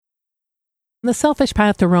The Selfish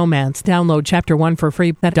Path to Romance. Download Chapter 1 for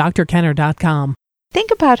free at drkenner.com.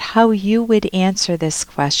 Think about how you would answer this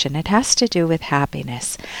question. It has to do with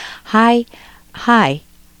happiness. Hi,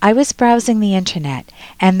 I was browsing the internet,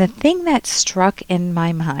 and the thing that struck in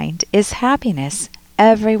my mind is happiness.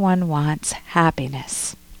 Everyone wants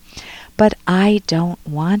happiness. But I don't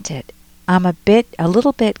want it. I'm a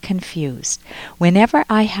little bit confused. Whenever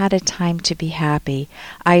I had a time to be happy,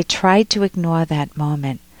 I tried to ignore that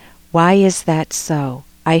moment. Why is that so?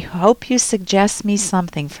 I hope you suggest me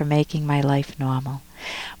something for making my life normal.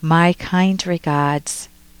 My kind regards,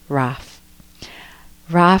 Raf.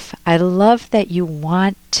 Raf, I love that you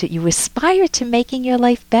aspire to making your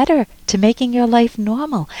life better, to making your life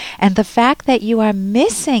normal. And the fact that you are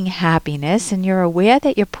missing happiness and you're aware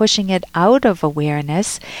that you're pushing it out of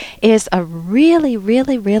awareness is a really,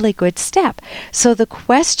 really, really good step. So the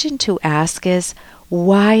question to ask is,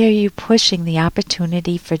 why are you pushing the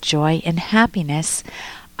opportunity for joy and happiness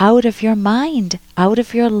out of your mind, out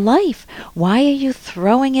of your life? Why are you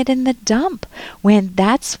throwing it in the dump when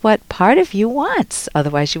that's what part of you wants?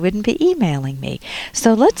 Otherwise, you wouldn't be emailing me.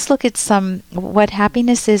 So let's look at what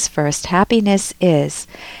happiness is first. Happiness is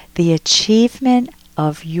the achievement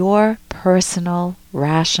of your personal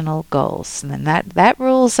rational goals. And that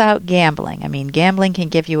rules out gambling. I mean, gambling can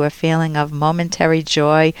give you a feeling of momentary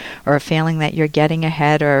joy or a feeling that you're getting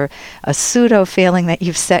ahead or a pseudo feeling that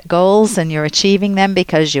you've set goals and you're achieving them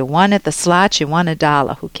because you won at the slots, you won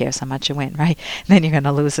 $1. Who cares how much you win, right? And then you're going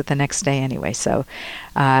to lose it the next day anyway. So,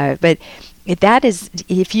 but that is,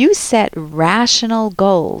 if you set rational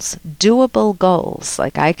goals, doable goals,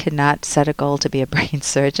 like I could not set a goal to be a brain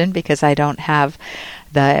surgeon because I don't have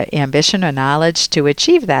the ambition or knowledge to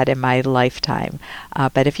achieve that in my lifetime.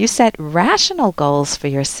 But if you set rational goals for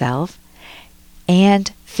yourself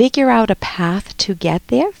and figure out a path to get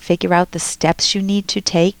there, figure out the steps you need to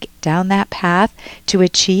take down that path to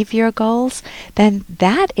achieve your goals, then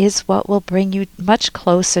that is what will bring you much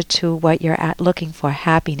closer to what you're looking for,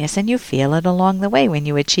 happiness. And you feel it along the way. When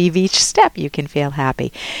you achieve each step, you can feel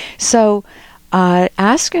happy. So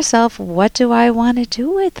ask yourself, what do I want to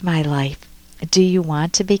do with my life? Do you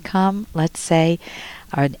want to become, let's say,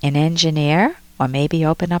 an engineer, or maybe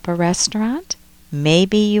open up a restaurant?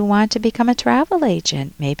 Maybe you want to become a travel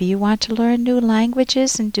agent. Maybe you want to learn new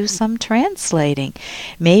languages and do some translating.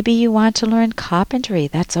 Maybe you want to learn carpentry.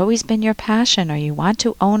 That's always been your passion. Or you want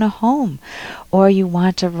to own a home. Or you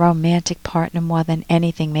want a romantic partner more than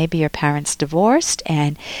anything. Maybe your parents divorced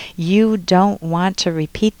and you don't want to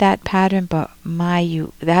repeat that pattern, but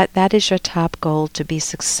that is your top goal, to be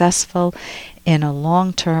successful in a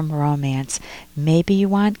long-term romance. Maybe you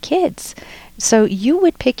want kids. So you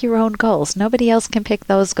would pick your own goals. Nobody else can pick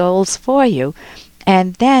those goals for you.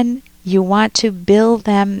 And then you want to build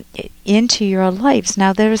them into your lives.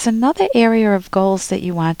 Now, there's another area of goals that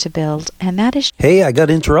you want to build, and that is... Hey, I got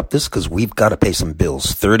to interrupt this because we've got to pay some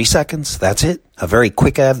bills. 30 seconds, that's it. A very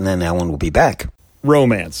quick ad, and then Alan will be back.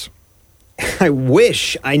 Romance. I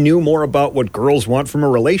wish I knew more about what girls want from a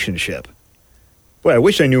relationship. Boy, I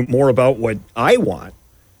wish I knew more about what I want.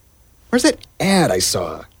 Where's that ad I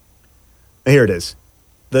saw? Here it is.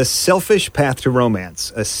 The Selfish Path to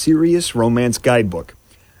Romance, a serious romance guidebook.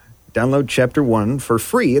 Download Chapter 1 for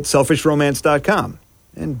free at selfishromance.com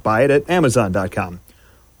and buy it at amazon.com.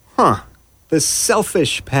 The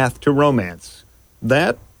Selfish Path to Romance.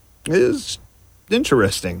 That is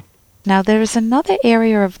interesting. Now, there is another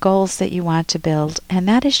area of goals that you want to build, and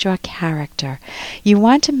that is your character. You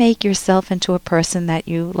want to make yourself into a person that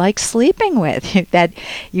you like sleeping with, that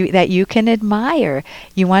you can admire.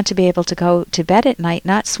 You want to be able to go to bed at night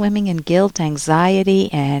not swimming in guilt,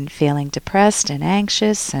 anxiety, and feeling depressed and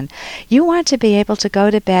anxious. And you want to be able to go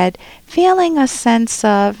to bed feeling a sense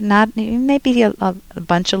of, not maybe a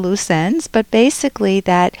bunch of loose ends, but basically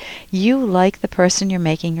that you like the person you're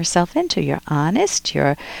making yourself into. You're honest,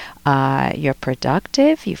 you're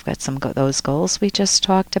productive, you've got some those goals we just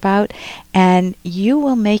talked about, and you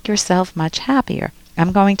will make yourself much happier.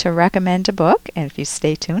 I'm going to recommend a book, and if you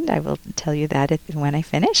stay tuned, I will tell you that when I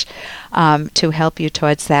finish, to help you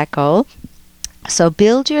towards that goal. So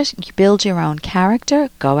build your own character,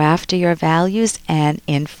 go after your values, and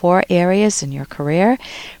in 4 areas in your career,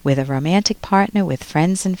 with a romantic partner, with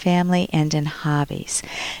friends and family, and in hobbies.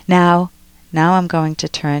 Now I'm going to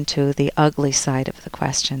turn to the ugly side of the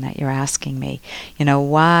question that you're asking me.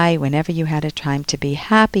 Why, whenever you had a time to be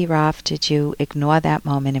happy, Raf, did you ignore that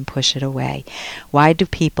moment and push it away? Why do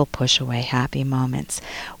people push away happy moments?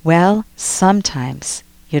 Well, sometimes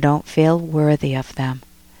you don't feel worthy of them.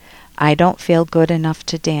 I don't feel good enough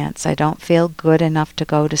to dance. I don't feel good enough to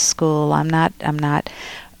go to school. I'm not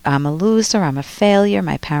I'm a loser, I'm a failure,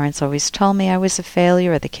 my parents always told me I was a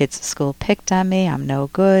failure, or the kids at school picked on me, I'm no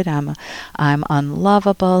good, I'm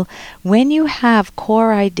unlovable. When you have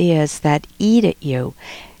core ideas that eat at you,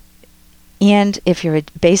 and if you're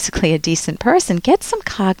basically a decent person, get some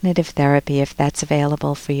cognitive therapy if that's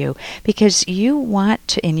available for you, because you want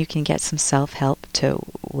to, and you can get some self-help too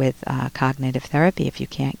with cognitive therapy. If you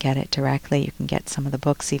can't get it directly, you can get some of the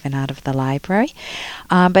books even out of the library.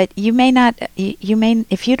 But you may not,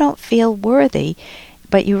 if you don't feel worthy,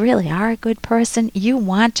 but you really are a good person, you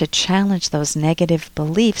want to challenge those negative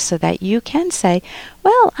beliefs so that you can say,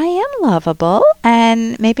 well, I am lovable,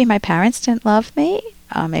 and maybe my parents didn't love me.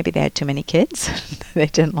 Maybe they had too many kids. They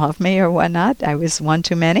didn't love me or whatnot. I was one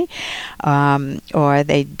too many. Or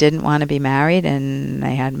they didn't want to be married and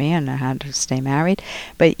they had me and I had to stay married.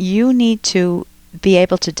 But you need to be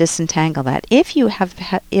able to disentangle that. If you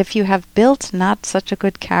have built not such a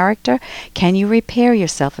good character, can you repair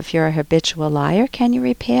yourself? If you're a habitual liar, can you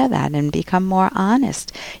repair that and become more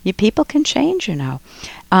honest? People can change, you know.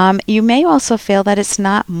 You may also feel that it's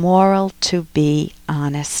not moral to be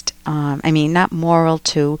honest. Not moral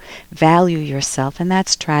to value yourself, and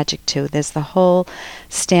that's tragic too. There's the whole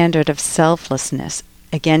standard of selflessness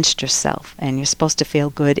against yourself, and you're supposed to feel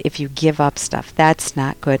good if you give up stuff. That's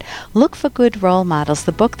not good. Look for good role models.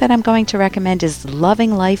 The book that I'm going to recommend is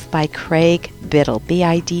Loving Life by Craig Biddle,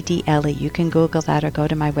 Biddle. You can Google that or go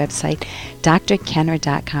to my website,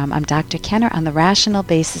 drkenner.com. I'm Dr. Kenner on the rational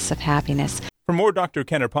basis of happiness. For more Dr.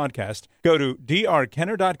 Kenner podcast, go to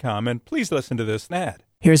drkenner.com and please listen to this ad.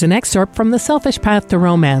 Here's an excerpt from The Selfish Path to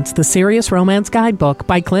Romance, the Serious Romance Guidebook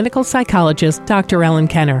by clinical psychologist Dr. Ellen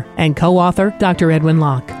Kenner and co-author Dr. Edwin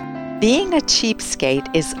Locke. Being a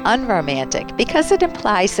cheapskate is unromantic because it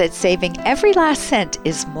implies that saving every last cent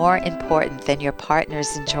is more important than your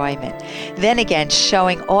partner's enjoyment. Then again,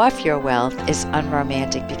 showing off your wealth is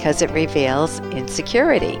unromantic because it reveals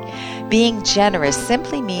insecurity. Being generous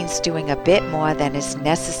simply means doing a bit more than is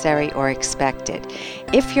necessary or expected.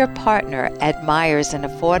 If your partner admires an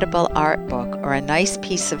affordable art book or a nice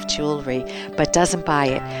piece of jewelry but doesn't buy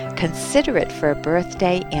it, consider it for a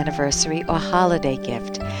birthday, anniversary, or holiday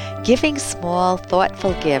gift. Giving small,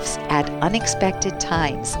 thoughtful gifts at unexpected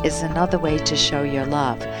times is another way to show your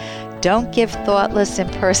love. Don't give thoughtless,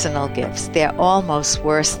 impersonal gifts. They're almost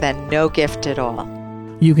worse than no gift at all.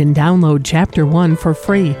 You can download Chapter 1 for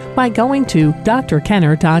free by going to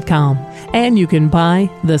drkenner.com. And you can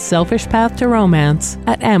buy The Selfish Path to Romance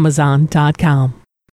at amazon.com.